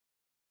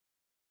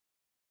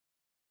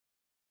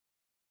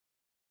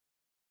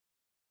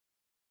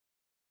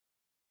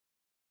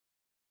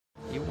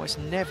Almost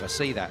never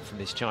see that from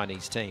this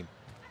Chinese team.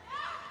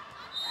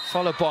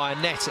 Followed by a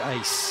net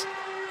ace.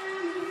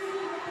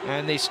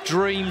 And this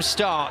dream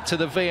start to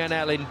the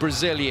VNL in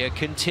Brasilia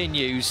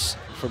continues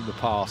from the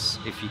pass,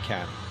 if you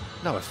can.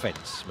 No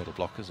offence, middle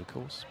blockers, of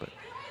course, but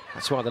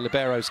that's why the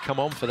liberos come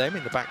on for them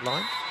in the back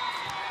line.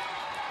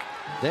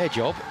 Their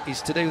job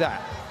is to do that,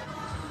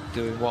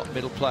 doing what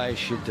middle players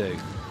should do,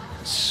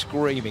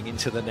 screaming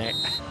into the net.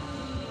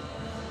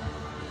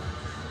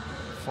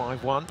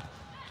 5-1,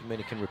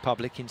 Dominican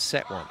Republic in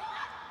set one.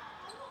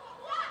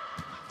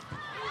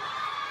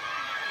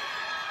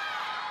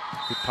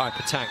 Good pipe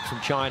attack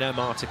from China.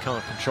 Marta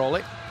can't control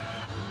it.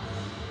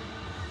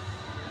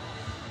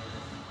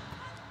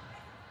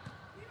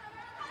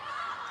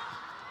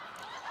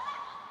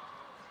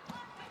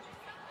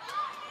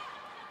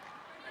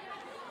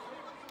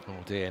 Oh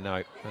dear,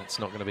 no, that's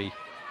not going to be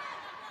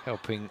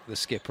helping the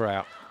skipper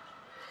out.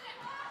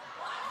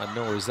 And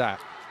nor is that.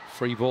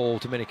 Free ball,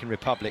 Dominican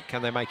Republic.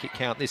 Can they make it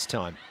count this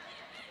time?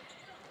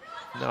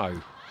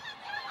 No.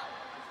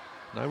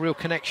 No real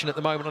connection at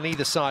the moment on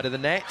either side of the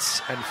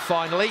nets. And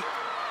finally,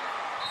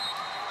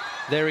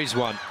 there is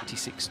one.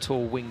 86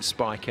 tall wing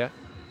spiker.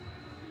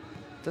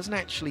 Doesn't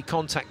actually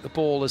contact the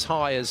ball as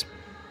high as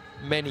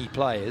many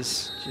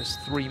players. Just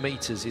 3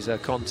 meters is her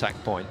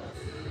contact point.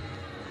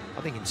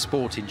 I think in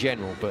sport in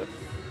general, but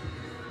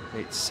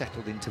it's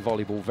settled into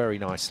volleyball very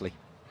nicely.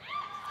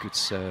 Good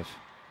serve.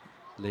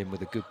 Lim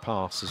with a good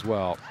pass as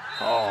well.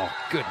 Oh,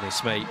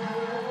 goodness me.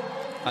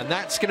 And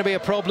that's going to be a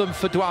problem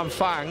for Duan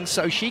Fang.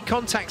 So she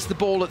contacts the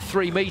ball at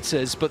 3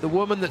 meters, but the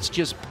woman that's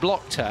just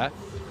blocked her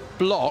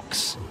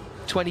blocks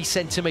 20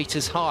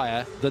 centimeters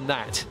higher than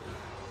that.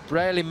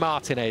 Braylin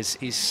Martinez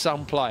is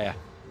some player.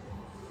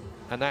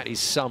 And that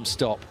is some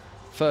stop.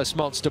 First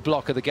monster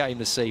block of the game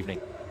this evening.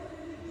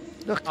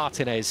 Look,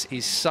 Martinez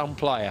is some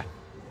player.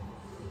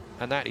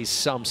 And that is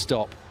some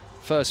stop.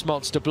 First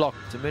monster block.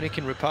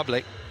 Dominican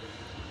Republic.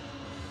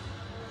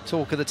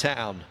 Talk of the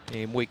town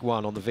in week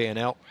 1 on the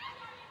VNL.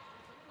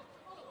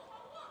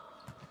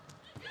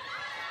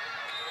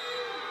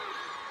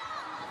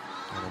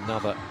 And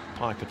another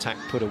pipe attack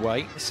put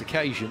away. This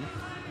occasion,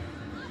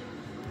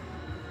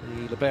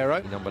 the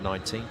libero, number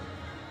 19.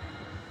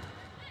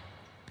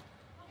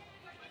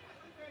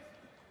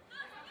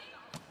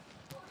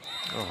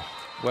 Oh,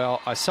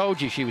 well, I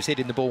told you she was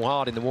hitting the ball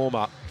hard in the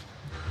warm-up.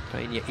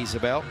 Peña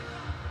Isabel.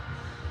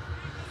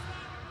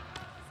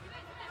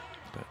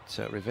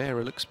 But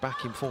Riveira looks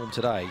back in form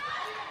today.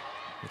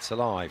 It's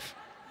alive.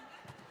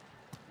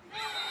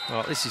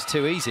 Well, this is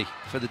too easy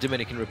for the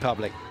Dominican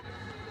Republic.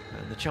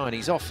 And the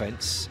Chinese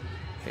offense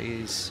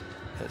is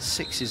at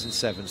 6s and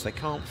 7s. They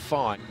can't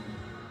fight.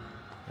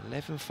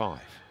 11-5.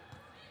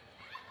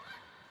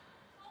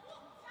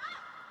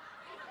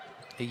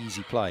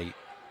 Easy play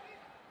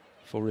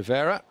for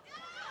Riveira.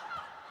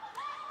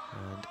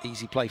 And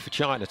easy play for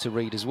China to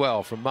read as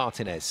well from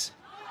Martinez.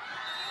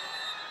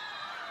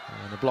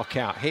 And a block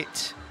out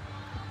hit.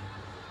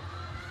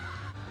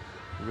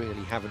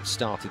 Really haven't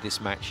started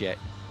this match yet.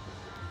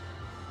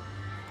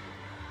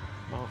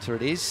 Marta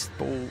it is.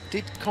 Ball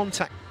did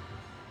contact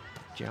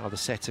Zhao, the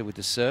setter, with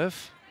the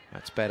serve.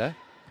 That's better.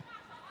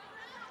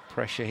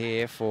 Pressure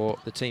here for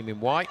the team in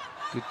white.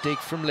 Good dig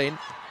from Lin,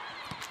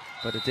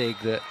 but a dig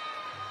that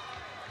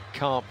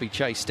can't be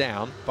chased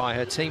down by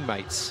her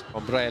teammates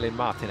on Braylin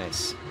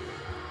Martinez.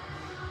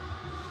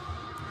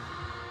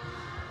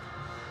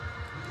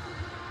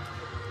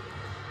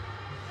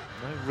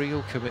 No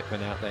real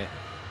commitment out there.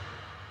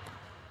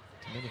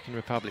 Dominican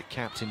Republic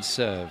captain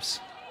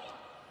serves.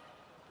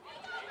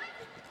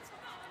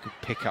 Good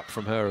pick-up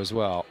from her as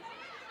well.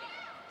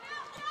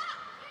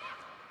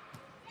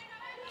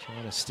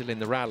 China still in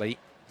the rally.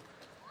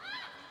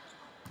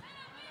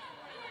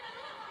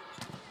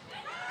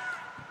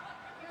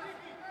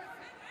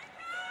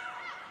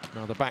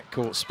 Another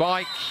backcourt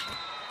spike.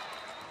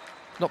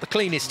 Not the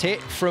cleanest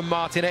hit from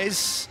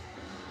Martinez.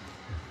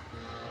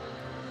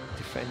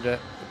 Defender,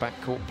 the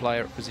backcourt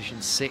player at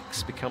position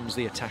 6, becomes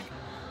the attacker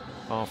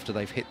after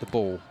they've hit the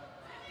ball.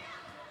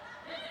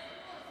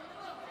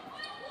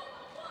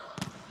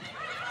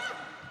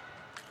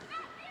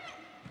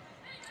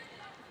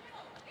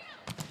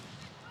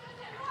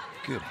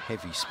 Good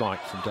heavy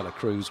spike from De La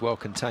Cruz, well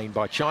contained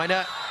by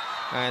China.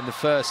 And the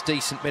first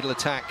decent middle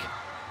attack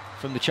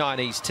from the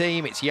Chinese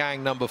team. It's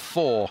Yang, number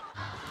 4.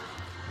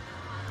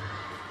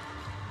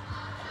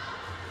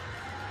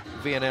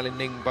 VNL in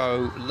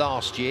Ningbo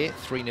last year,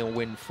 3-0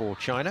 win for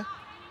China.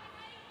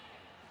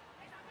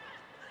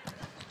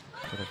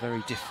 But a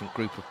very different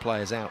group of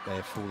players out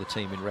there for the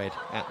team in red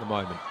at the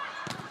moment.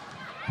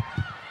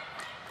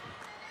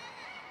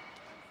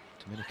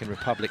 Dominican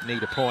Republic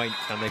need a point,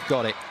 and they've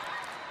got it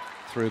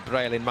through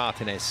Braylin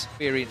Martinez.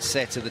 Experienced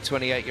setter, the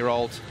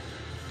 28-year-old.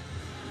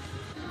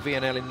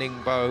 VNL in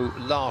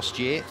Ningbo last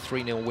year,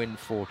 3-0 win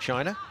for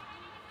China.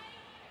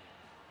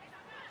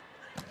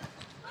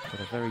 But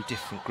a very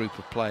different group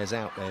of players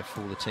out there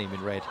for the team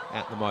in red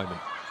at the moment.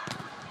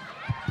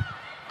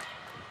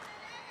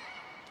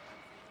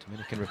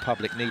 Dominican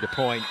Republic need a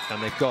point,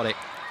 and they've got it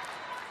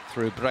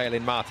through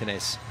Braylin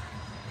Martinez.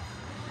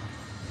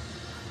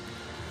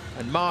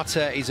 And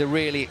Marta is a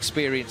really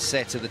experienced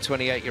setter, the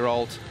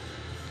 28-year-old.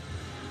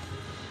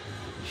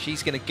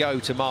 She's going to go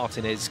to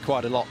Martinez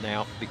quite a lot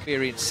now.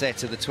 Experienced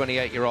setter, the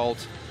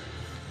 28-year-old.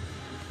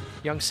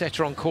 Young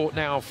setter on court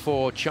now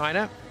for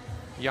China.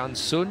 Yan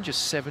Sun,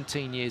 just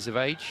 17 years of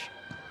age.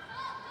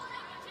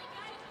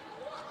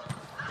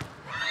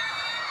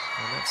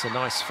 And that's a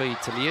nice feed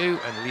to Liu,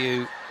 and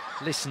Liu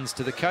listens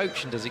to the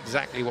coach and does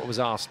exactly what was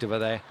asked of her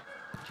there.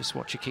 Just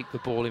watch her keep the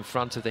ball in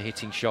front of the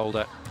hitting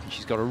shoulder. And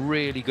she's got a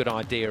really good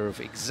idea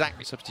of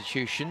exactly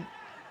substitution.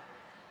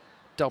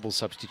 Double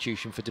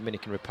substitution for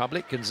Dominican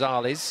Republic.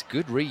 Gonzalez,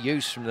 good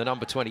reuse from the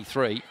number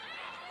 23.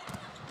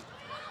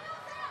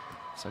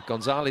 So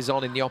Gonzalez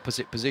on in the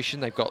opposite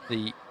position. They've got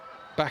the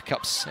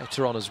backup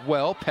setter on as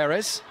well,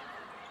 Perez.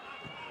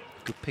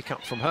 Good pick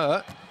up from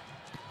her.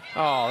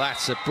 Oh,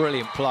 that's a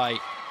brilliant play.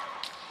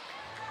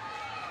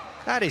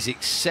 That is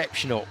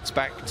exceptional. It's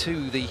back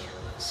to the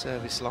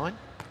service line.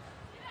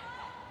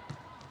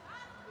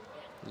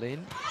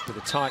 Lin with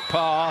a tight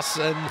pass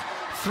and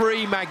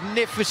 3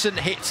 magnificent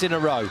hits in a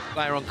row.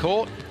 Player on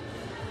court.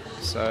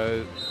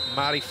 So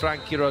Mari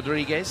Frankie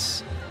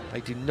Rodriguez, they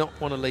do not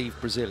want to leave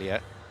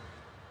Brasilia,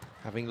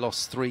 having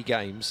lost 3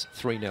 games,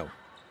 3-0.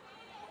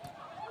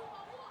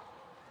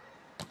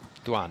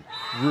 Duan,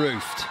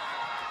 roofed.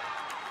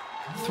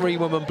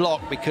 3-woman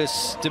block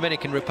because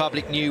Dominican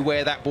Republic knew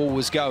where that ball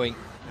was going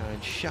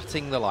and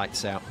shutting the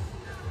lights out.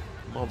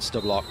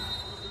 Monster block.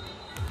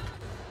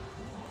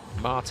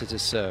 Marta to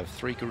serve.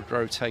 3 good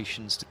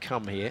rotations to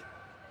come here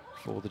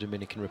for the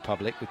Dominican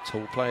Republic with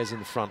tall players in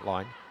the front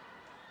line.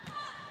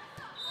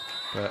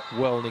 But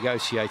well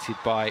negotiated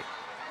by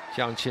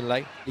Jiang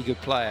Qinlei. A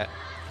good player,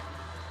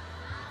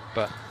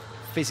 but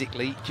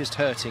physically just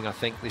hurting, I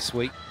think, this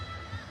week.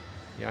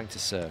 Yang to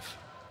serve.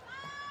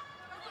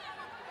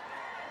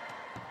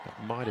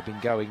 That might have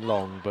been going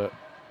long, but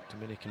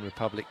Dominican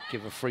Republic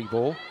give a free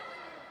ball.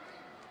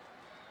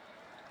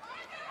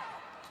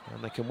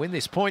 And they can win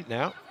this point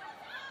now.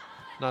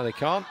 No, they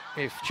can't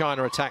if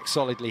China attacks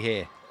solidly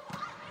here.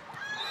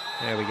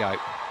 There we go.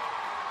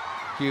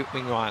 Yu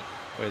Mingyuan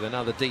with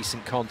another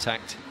decent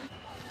contact.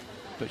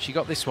 But she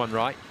got this one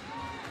right.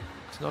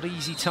 It's not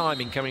easy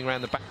timing coming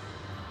around the back.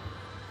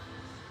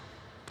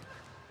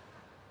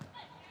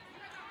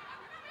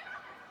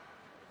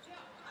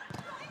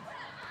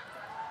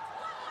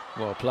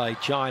 Well played,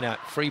 China.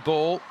 Free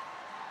ball.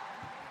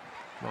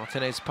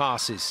 Martinez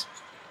passes.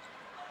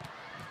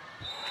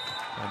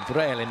 And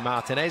Brelin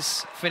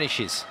Martinez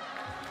finishes.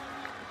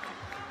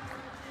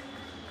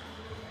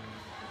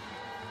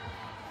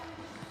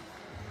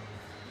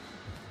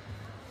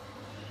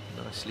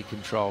 Nicely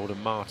controlled,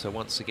 and Marta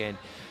once again,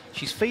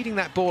 she's feeding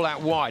that ball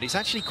out wide. It's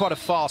actually quite a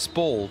fast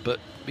ball, but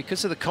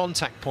because of the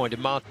contact point of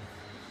Marta.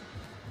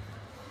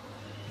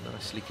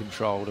 Nicely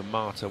controlled, and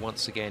Marta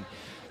once again.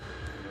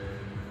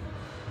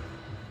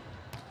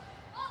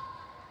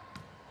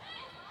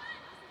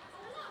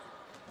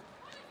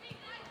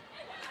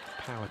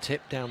 Power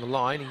tip down the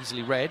line,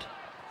 easily read.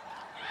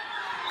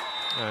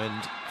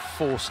 And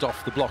forced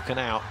off the block and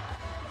out.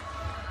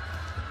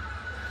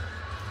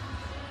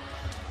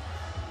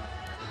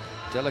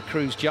 De La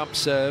Cruz jump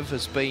serve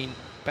has been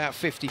about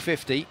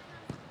 50-50.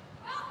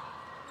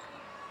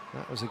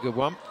 That was a good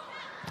one.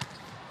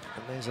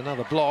 And there's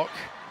another block.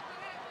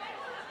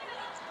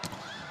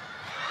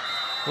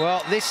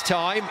 Well, this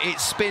time it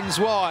spins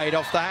wide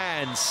off the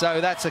hands, so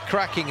that's a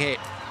cracking hit.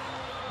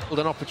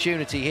 An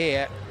opportunity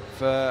here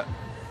for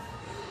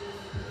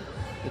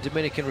the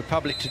Dominican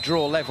Republic to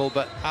draw level,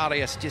 but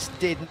Arias just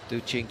didn't.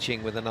 Du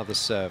Qingqing with another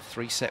serve.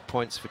 3 set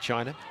points for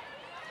China.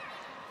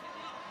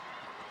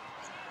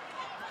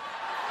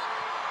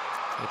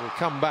 It'll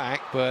come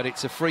back, but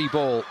it's a free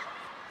ball.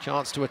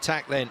 Chance to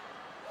attack then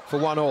for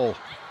 1-1.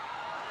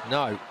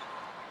 No.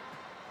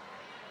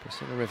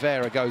 Prisilla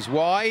Riveira goes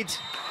wide.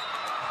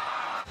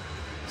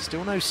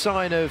 Still no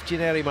sign of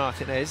Gineri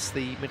Martinez,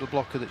 the middle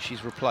blocker that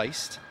she's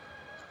replaced.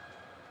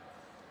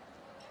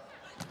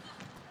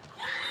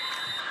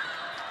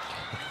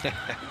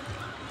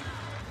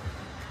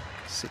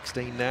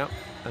 $16 now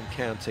and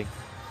counting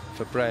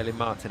for Brelin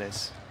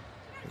Martinez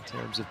in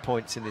terms of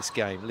points in this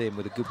game. Lim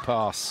with a good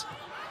pass.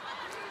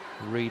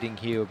 Reading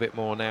Hugh a bit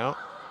more now.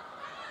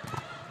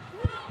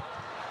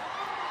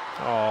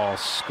 Oh,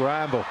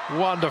 scramble.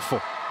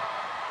 Wonderful.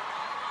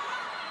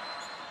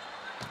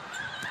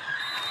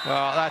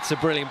 Well, that's a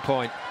brilliant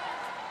point.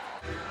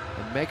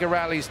 And mega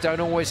rallies don't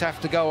always have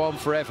to go on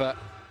forever.